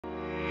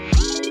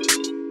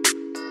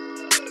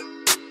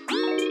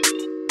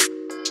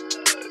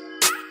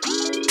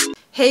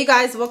Hey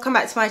guys, welcome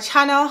back to my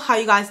channel. How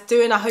you guys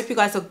doing? I hope you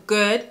guys are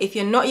good. If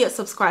you're not yet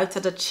subscribed to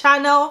the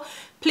channel,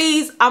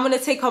 please, I'm going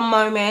to take a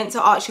moment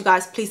to ask you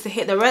guys please to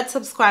hit the red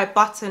subscribe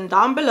button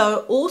down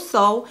below.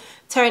 Also,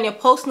 turn your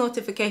post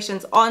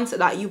notifications on so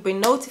that you'll be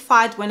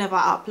notified whenever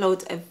I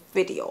upload a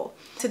video.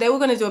 Today we're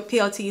going to do a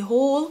PLT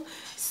haul.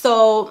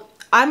 So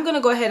I'm going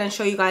to go ahead and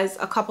show you guys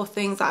a couple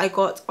things that I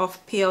got off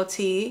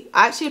PLT.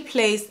 I actually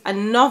placed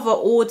another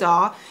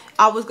order.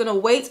 I was going to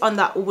wait on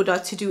that order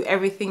to do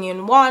everything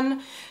in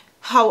one.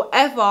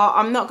 However,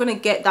 I'm not going to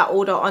get that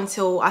order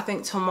until I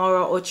think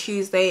tomorrow or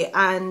Tuesday,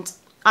 and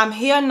I'm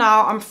here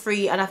now, I'm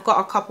free, and I've got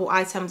a couple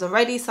items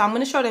already, so I'm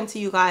going to show them to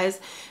you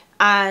guys,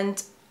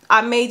 and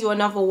I may do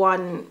another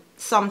one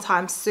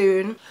sometime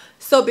soon.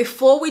 So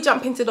before we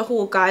jump into the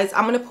haul, guys,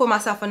 I'm going to pour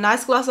myself a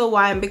nice glass of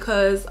wine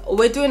because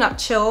we're doing up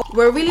chill.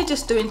 We're really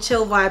just doing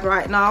chill vibe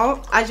right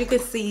now. As you can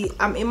see,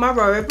 I'm in my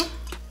robe,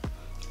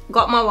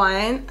 got my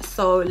wine,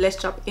 so let's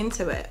jump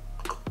into it.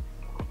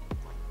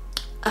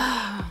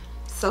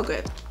 So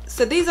good.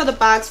 So these are the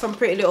bags from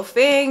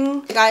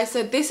Prettylittlething, guys.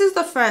 So this is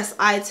the first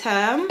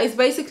item. It's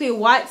basically a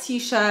white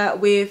t-shirt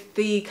with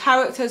the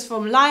characters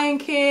from Lion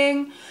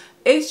King.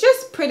 It's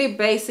just pretty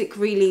basic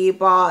really,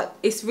 but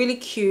it's really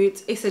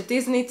cute. It's a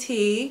Disney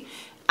tee,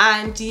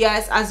 and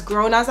yes, as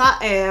grown as I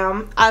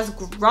am,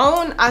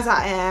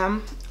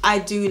 I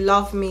do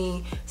love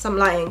me some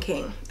Lion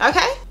King,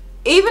 okay?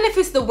 Even if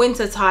it's the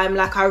winter time,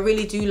 like, I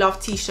really do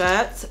love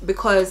t-shirts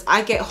because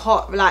I get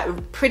hot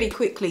like pretty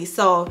quickly.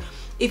 So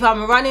if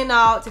I'm running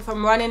out, if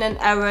I'm running an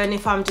errand,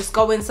 if I'm just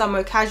going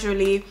somewhere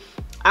casually,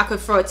 I could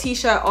throw a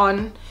t-shirt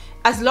on.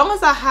 As long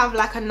as I have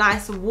like a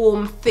nice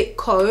warm thick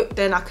coat,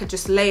 then I could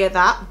just layer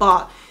that,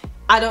 but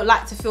I don't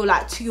like to feel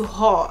like too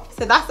hot.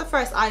 So that's the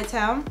first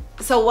item.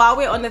 So while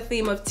we're on the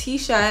theme of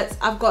t-shirts,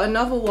 I've got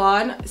another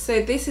one.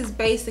 So this is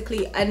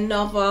basically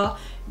another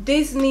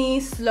Disney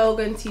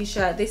slogan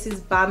t-shirt. This is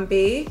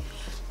Bambi.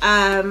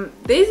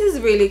 This is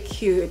really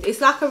cute.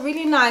 It's like a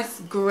really nice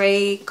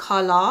grey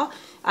color.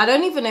 I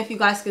don't even know if you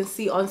guys can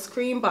see on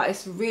screen, but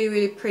it's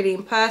really pretty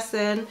in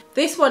person.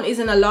 This one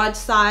isn't a large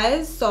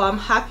size, so I'm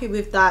happy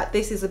with that.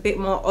 This is a bit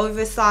more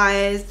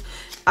oversized.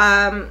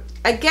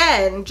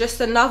 Again, just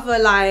another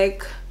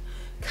like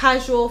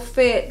casual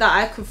fit that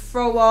I could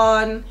throw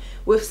on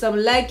with some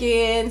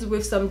leggings,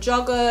 with some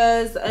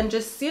joggers, and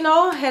just, you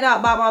know, head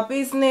out about my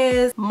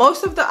business.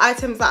 Most of the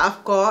items that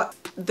I've got,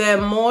 they're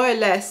more or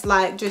less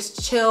like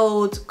just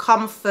chilled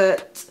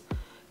comfort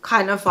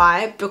kind of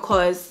vibe,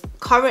 because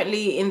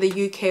currently in the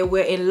UK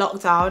we're in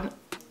lockdown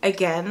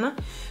again,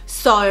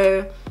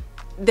 so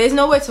there's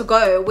nowhere to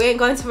go. We ain't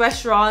going to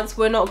restaurants,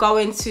 we're not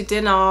going to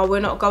dinner,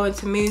 we're not going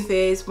to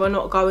movies, we're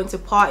not going to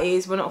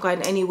parties, we're not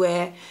going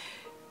anywhere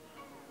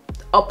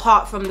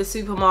apart from the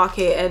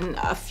supermarket and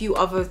a few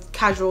other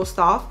casual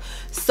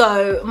stuff.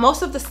 So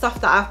most of the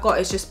stuff that I've got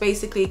is just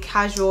basically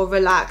casual,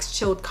 relaxed,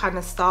 chilled kind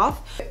of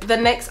stuff. The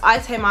next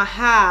item I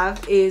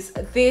have is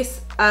this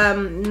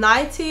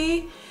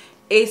nightie.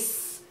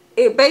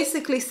 It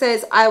basically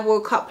says I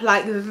woke up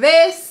like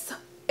this.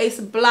 It's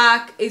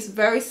black, it's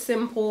very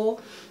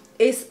simple.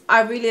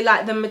 I really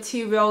like the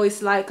material.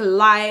 It's like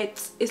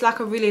light, it's like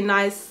a really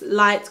nice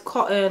light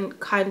cotton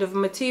kind of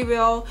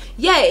material.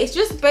 Yeah, it's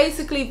just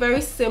basically very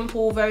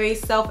simple, very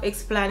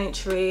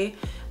self-explanatory,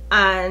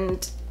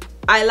 and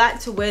I like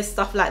to wear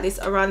stuff like this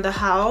around the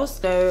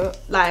house. So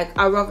like,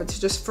 I rather to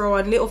just throw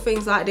on little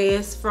things like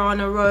this, throw on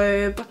a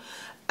robe,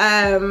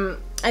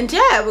 and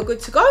yeah, we're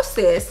good to go,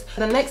 sis.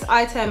 The next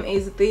item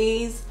is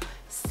these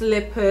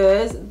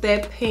slippers.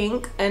 They're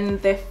pink and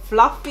they're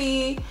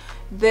fluffy.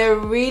 They're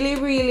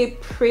really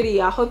pretty.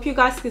 I hope you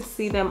guys can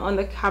see them on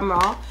the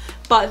camera,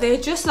 but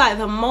they're just like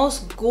the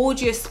most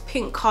gorgeous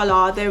pink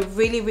color. They're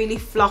really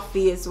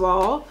fluffy as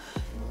well,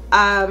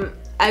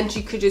 and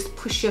you could just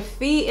push your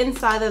feet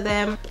inside of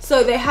them.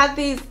 So they had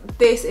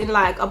this in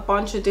like a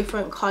bunch of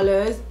different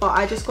colors, but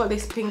I just got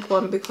this pink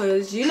one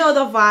because you know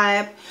the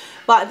vibe.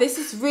 But this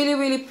is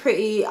really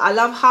pretty. I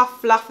love how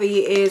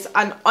fluffy it is,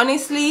 and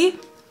honestly,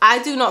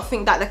 I do not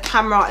think that the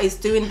camera is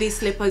doing these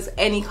slippers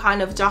any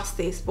kind of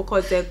justice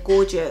because they're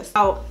gorgeous.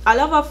 Now, I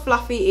love how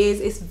fluffy it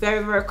is. It's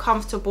very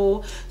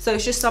comfortable. So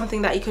it's just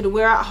something that you could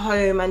wear at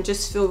home and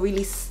just feel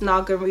really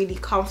snug and really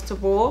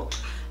comfortable.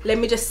 Let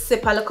me just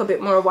sip a little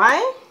bit more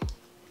wine.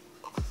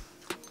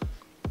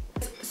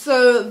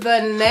 So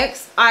the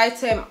next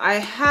item I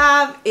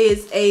have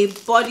is a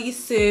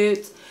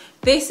bodysuit.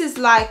 This is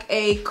like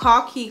a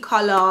khaki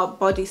color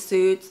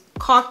bodysuit,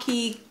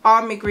 khaki,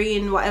 army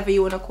green, whatever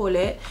you want to call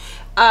it.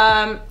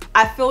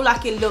 I feel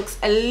like it looks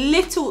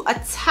a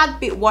tad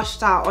bit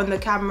washed out on the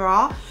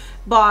camera,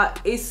 but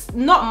it's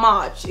not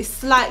much, it's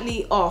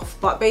slightly off.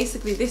 But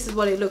basically this is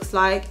what it looks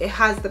like. It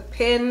has the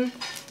pin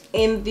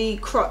in the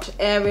crotch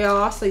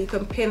area, so you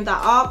can pin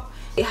that up.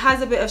 It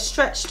has a bit of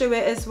stretch to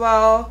it as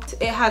well.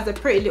 It has a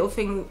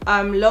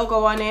Prettylittlething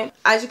logo on it.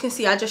 As you can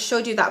see, I just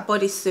showed you that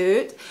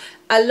bodysuit.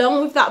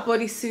 Along with that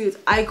bodysuit,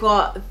 I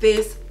got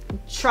this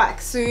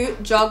tracksuit,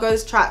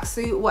 joggers,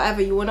 tracksuit,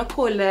 whatever you want to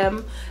call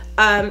them.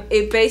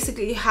 It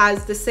basically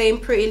has the same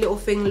Pretty Little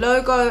Thing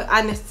logo,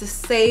 and it's the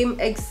same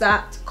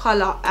exact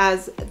color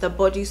as the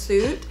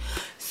bodysuit.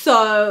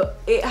 So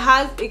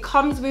it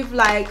comes with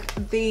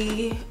like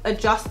the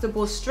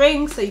adjustable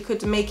string, so you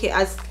could make it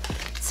as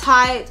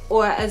tight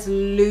or as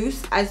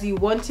loose as you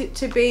want it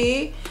to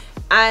be.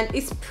 And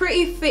it's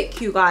pretty thick,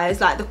 you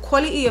guys. Like, the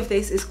quality of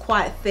this is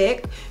quite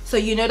thick, so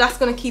you know that's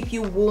going to keep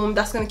you warm,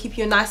 that's going to keep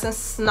you nice and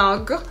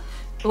snug.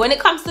 When it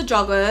comes to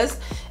joggers,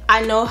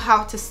 I know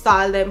how to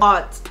style them,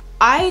 but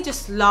I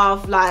just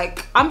love,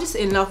 like, I'm just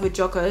in love with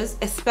joggers,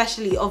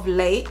 especially of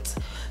late.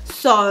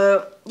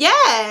 So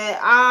yeah,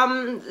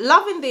 I'm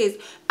loving this.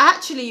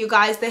 Actually, you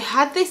guys, they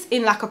had this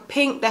in like a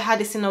pink, they had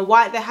this in a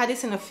white, they had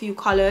this in a few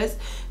colors.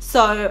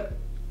 So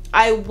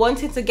I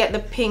wanted to get the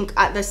pink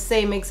at the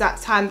same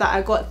exact time that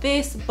I got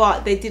this,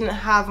 but they didn't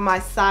have my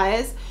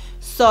size.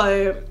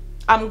 So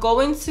I'm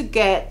going to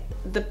get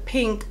the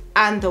pink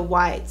and the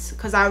white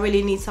because I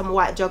really need some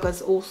white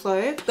joggers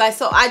also. Like,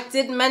 so I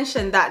did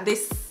mention that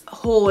this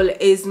haul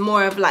is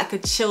more of like a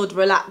chilled,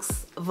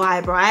 relaxed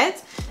vibe,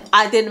 right?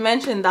 I did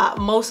mention that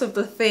most of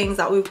the things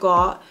that we've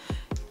got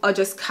are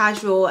just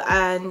casual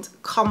and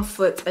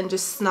comfort and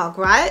just snug,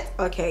 right?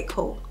 Okay,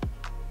 cool.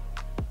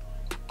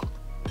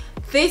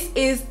 This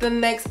is the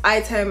next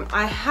item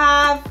I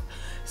have.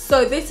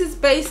 So this is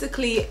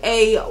basically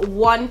a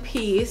one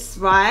piece,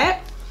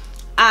 right?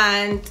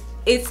 And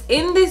it's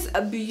in this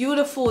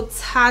beautiful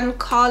tan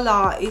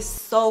color. It's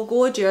so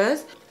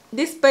gorgeous.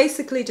 This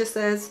basically just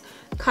says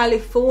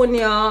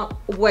California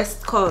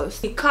West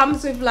Coast. It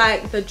comes with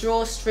like the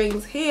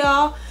drawstrings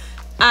here,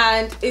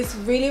 and it's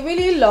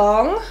really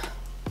long,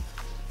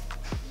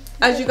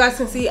 as you guys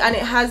can see, and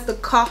it has the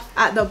cuff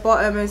at the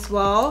bottom as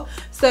well.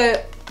 So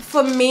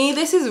for me,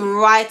 this is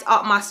right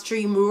up my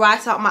stream,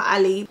 right up my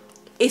alley.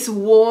 It's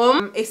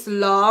warm, it's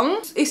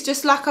long, it's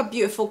just like a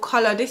beautiful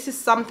color. This is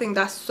something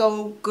that's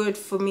so good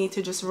for me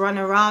to just run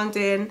around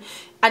in,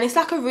 and it's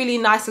like a really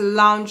nice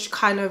lounge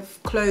kind of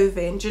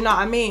clothing. Do you know what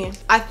I mean?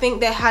 I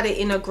think they had it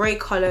in a grey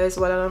color as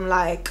well, and I'm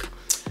like,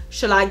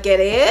 should I get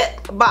it?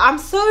 But I'm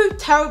so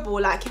terrible.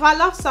 Like, if I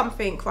love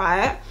something,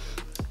 right,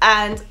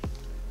 and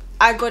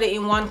I got it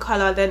in one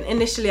color, then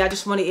initially I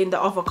just want it in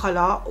the other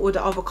color or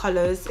the other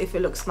colors if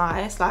it looks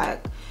nice.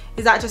 Like,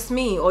 is that just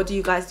me, or do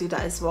you guys do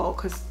that as well?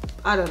 Because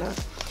I don't know.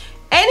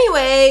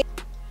 Anyway,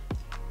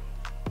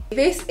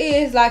 this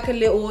is like a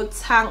little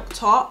tank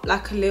top,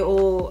 like a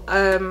little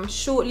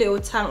short little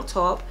tank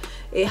top.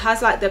 It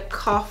has like the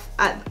cuff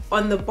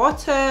on the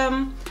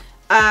bottom.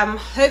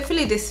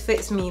 Hopefully this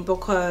fits me,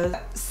 because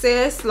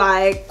sis,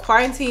 like,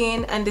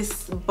 quarantine and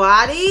this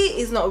body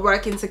is not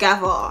working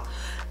together.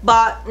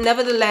 But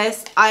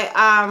nevertheless, I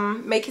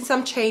am making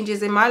some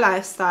changes in my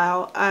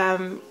lifestyle,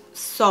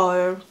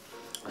 so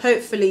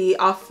hopefully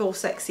I'll feel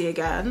sexy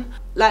again.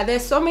 Like,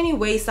 there's so many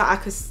ways that I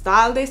could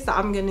style this, that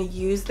I'm gonna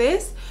use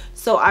this.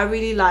 So I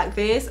really like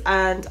this,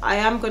 and I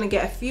am gonna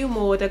get a few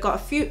more. They've got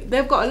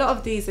a lot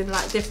of these in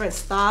like different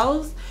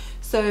styles,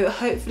 so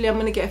hopefully I'm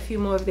gonna get a few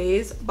more of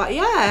these. But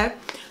yeah,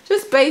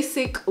 just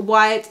basic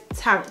white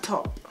tank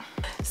top.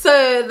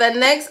 So the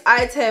next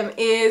item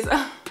is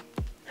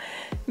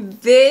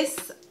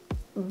this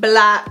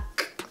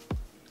black,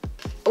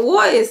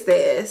 what is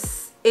this?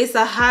 It's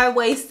a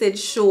high-waisted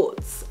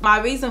shorts.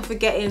 My reason for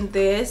getting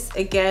this,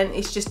 again,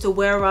 is just to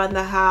wear around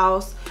the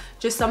house,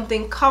 just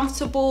something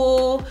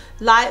comfortable,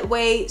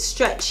 lightweight,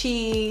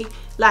 stretchy,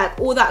 like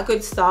all that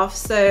good stuff.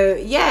 So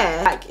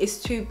yeah, like,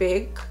 it's too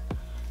big,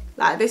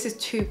 like this is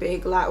too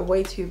big, like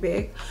way too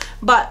big.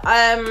 But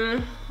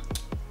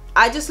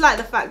I just like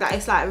the fact that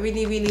it's like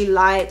really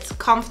light,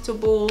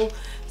 comfortable,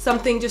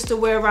 something just to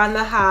wear around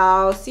the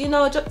house, you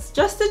know, just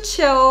to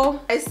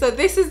chill. So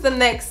this is the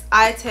next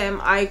item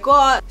I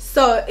got.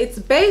 So it's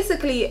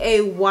basically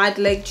a wide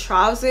leg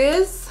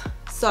trousers.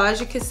 So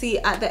as you can see,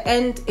 at the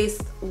end is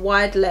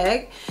wide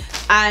leg,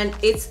 and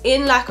it's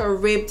in like a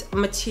ribbed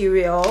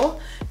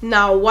material.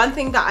 Now, one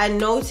thing that I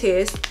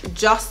noticed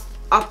just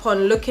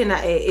upon looking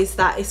at it is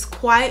that it's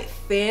quite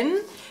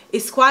thin.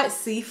 It's quite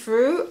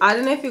see-through. I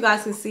don't know if you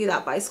guys can see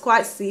that, but it's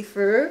quite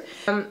see-through.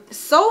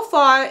 So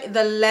far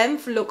the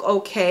length look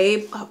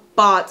okay,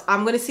 but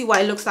I'm gonna see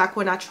what it looks like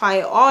when I try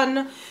it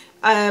on.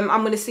 I'm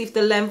gonna see if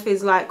the length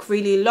is like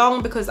really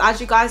long, because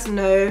as you guys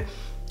know,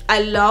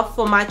 I love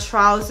for my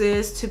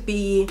trousers to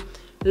be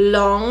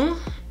long.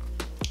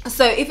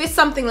 So if it's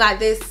something like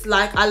this,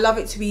 like, I love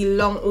it to be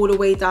long all the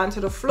way down to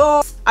the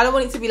floor. I don't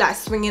want it to be like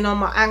swinging on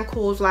my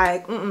ankles,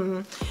 like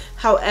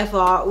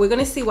However, we're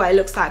gonna see what it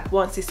looks like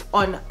once it's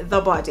on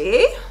the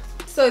body.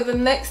 So the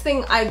next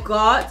thing I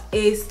got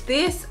is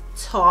this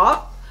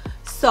top.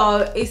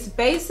 So it's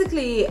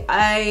basically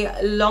a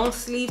long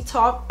sleeve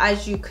top,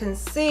 as you can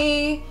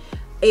see.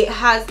 It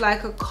has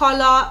like a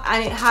collar,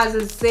 and it has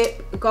a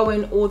zip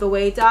going all the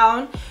way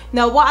down.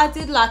 Now, what I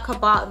did like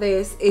about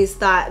this is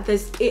that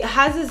it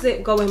has a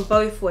zip going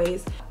both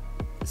ways.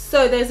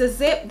 So there's a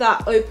zip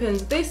that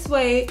opens this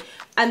way,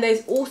 and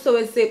there's also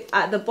a zip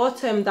at the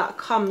bottom that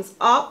comes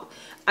up,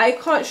 I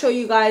can't show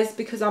you guys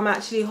because I'm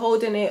actually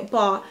holding it,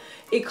 but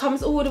it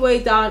comes all the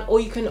way down, or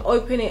you can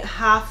open it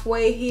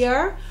halfway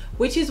here,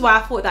 which is why I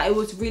thought that it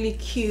was really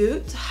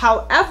cute.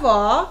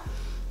 However,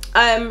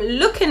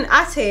 looking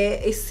at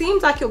it, it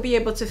seems like it'll be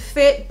able to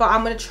fit, but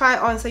I'm going to try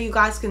it on so you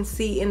guys can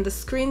see in the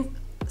screen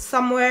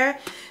somewhere.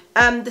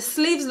 The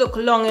sleeves look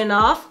long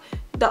enough.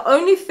 The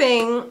only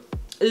thing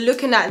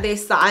looking at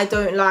this that I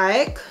don't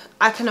like,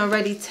 I can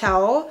already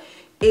tell,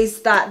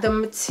 is that the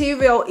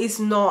material is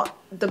not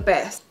the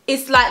best.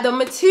 It's like the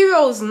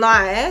material's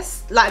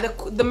nice, like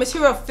the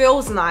material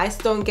feels nice,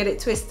 don't get it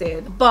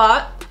twisted,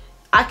 but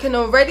I can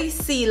already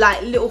see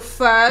like little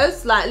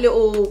furs, like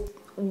little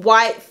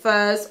white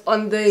furs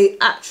on the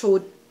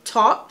actual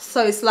top.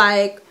 So it's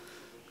like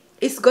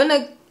it's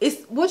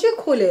what do you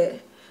call it?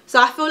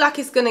 So I feel like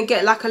it's gonna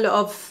get like a lot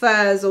of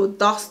furs or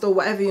dust or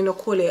whatever you wanna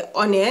call it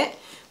on it,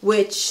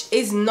 which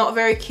is not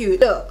very cute.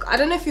 Look, I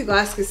don't know if you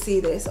guys can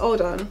see this.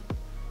 Hold on.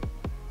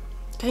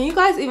 Can you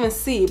guys even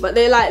see? But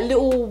they're like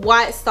little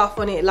white stuff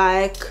on it,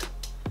 like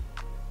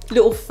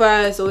little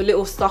furs or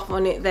little stuff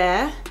on it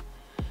there.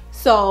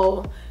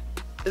 So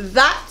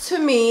that to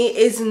me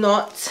is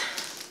not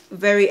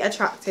very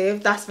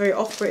attractive. That's very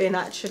off-putting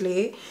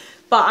actually.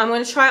 But I'm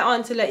going to try it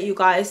on to let you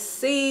guys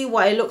see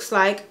what it looks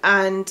like.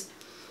 And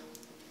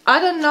I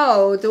don't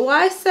know, do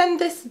I send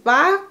this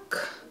back?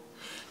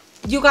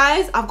 You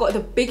guys, I've got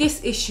the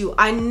biggest issue.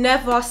 I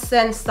never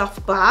send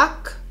stuff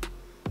back.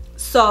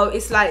 So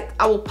it's like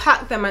I will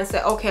pack them and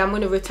say, okay, I'm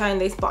going to return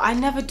this, but I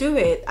never do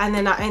it, and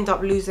then I end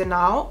up losing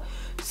out.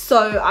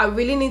 So I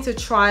really need to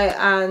try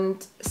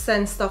and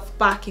send stuff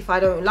back if I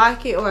don't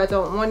like it or I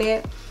don't want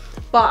it.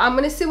 But I'm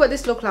going to see what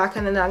this looks like,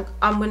 and then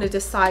I'm going to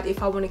decide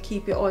if I want to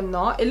keep it or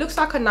not. It looks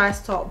like a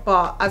nice top,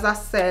 but as I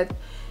said,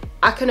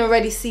 I can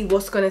already see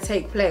what's going to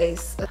take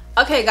place.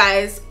 Okay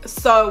guys,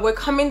 so we're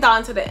coming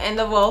down to the end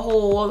of our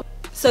haul.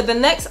 So the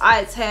next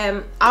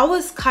item, I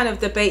was kind of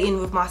debating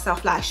with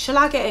myself, like, should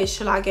I get it,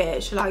 should I get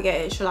it, should I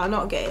get it, should I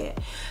not get it?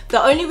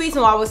 The only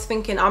reason why I was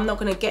thinking I'm not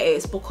going to get it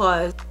is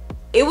because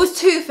it was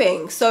two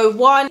things. So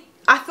one,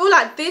 I feel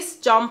like this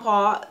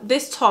jumper,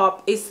 this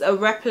top is a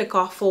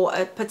replica for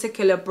a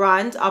particular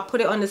brand. I'll put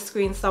it on the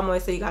screen somewhere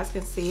so you guys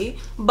can see.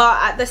 But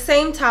at the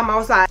same time, I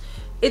was like,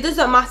 it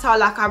doesn't matter,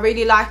 like I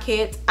really like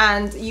it.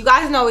 And you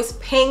guys know it's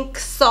pink,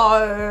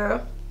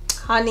 so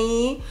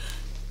honey,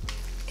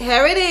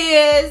 here it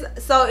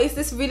is. So it's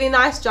this really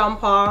nice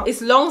jumper.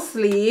 It's long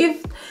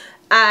sleeve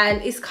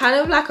and it's kind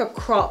of like a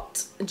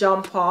cropped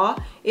jumper.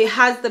 It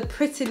has the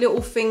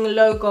Prettylittlething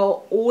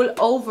logo all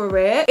over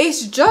it.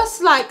 It's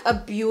just like a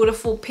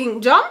beautiful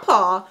pink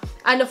jumper.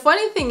 And the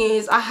funny thing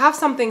is, I have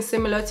something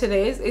similar to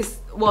this. It's,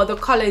 well, the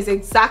color is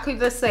exactly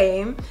the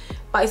same,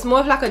 but it's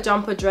more of like a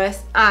jumper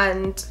dress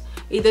and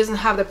it doesn't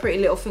have the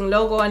Prettylittlething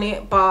logo on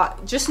it.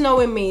 But just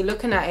knowing me,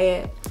 looking at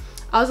it,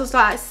 I was just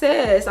like,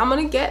 sis, I'm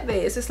gonna get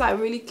this. It's like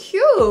really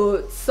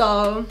cute.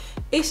 So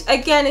it's,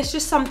 again, it's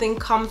just something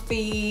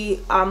comfy,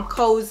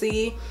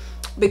 cozy,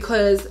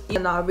 because you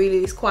know, really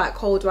it's quite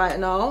cold right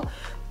now.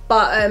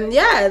 But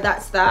yeah,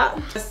 that's that.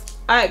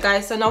 All right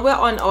guys, so now we're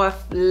on our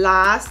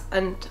last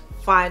and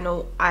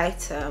final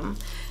item.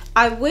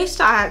 I wish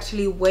that I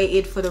actually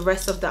waited for the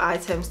rest of the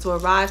items to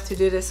arrive to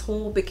do this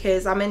haul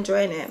because I'm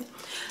enjoying it.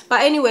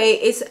 But anyway,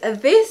 it's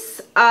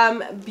this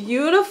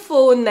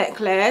beautiful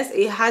necklace.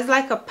 It has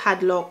like a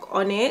padlock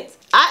on it.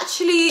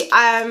 Actually,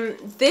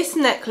 this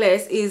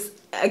necklace is,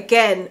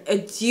 again, a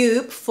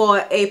dupe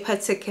for a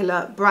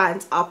particular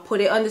brand. I'll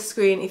put it on the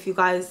screen if you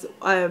guys,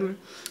 I'll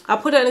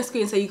put it on the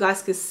screen so you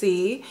guys can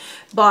see.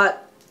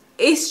 But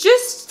it's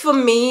just, for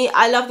me,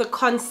 I love the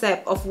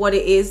concept of what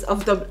it is,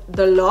 of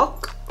the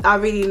lock. I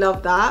really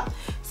love that.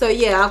 So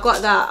yeah, I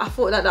got that. I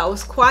thought that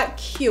was quite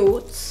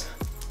cute.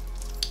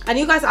 And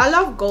you guys, I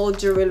love gold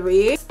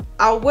jewelry.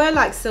 I'll wear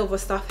like silver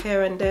stuff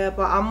here and there,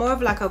 but I'm more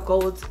of like a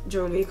gold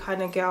jewelry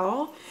kind of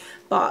girl.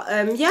 But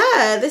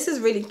yeah, this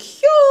is really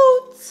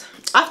cute.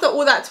 After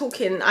all that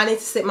talking, I need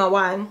to sip my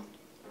wine.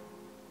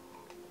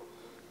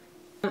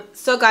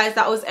 So guys,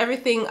 that was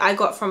everything I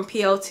got from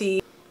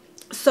PLT.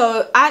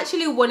 So I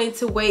actually wanted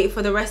to wait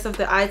for the rest of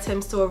the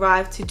items to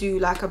arrive to do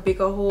like a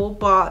bigger haul,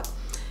 but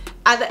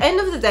at the end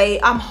of the day,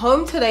 I'm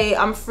home today,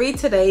 I'm free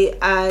today,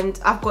 and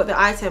I've got the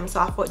items. So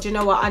I thought, you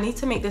know what, I need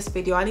to make this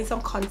video, I need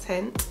some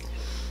content.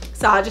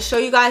 So I'll just show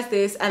you guys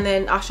this, and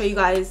then I'll show you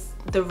guys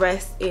the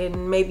rest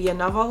in maybe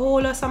another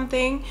haul or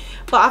something.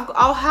 But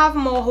I'll have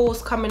more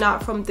hauls coming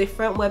out from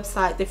different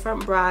websites,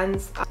 different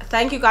brands.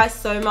 Thank you guys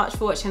so much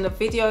for watching the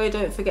video.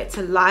 Don't forget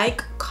to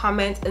like,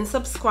 comment and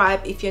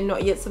subscribe if you're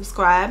not yet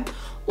subscribed.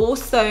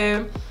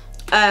 Also,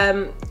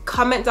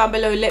 comment down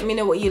below, let me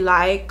know what you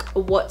like,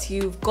 what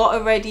you've got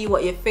already,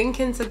 what you're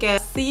thinking to get.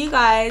 See you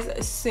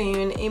guys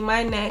soon in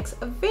my next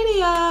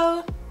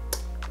video.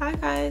 Bye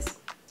guys.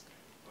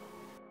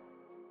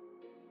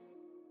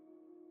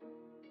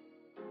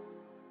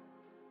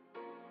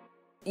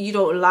 You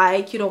don't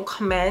like, you don't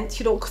comment,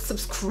 you don't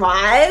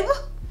subscribe.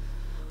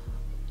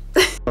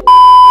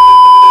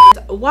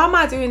 Why am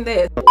I doing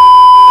this?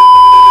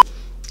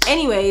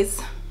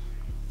 Anyways,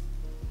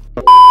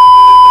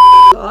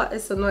 lot.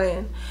 It's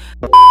annoying.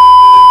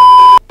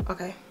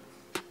 Okay.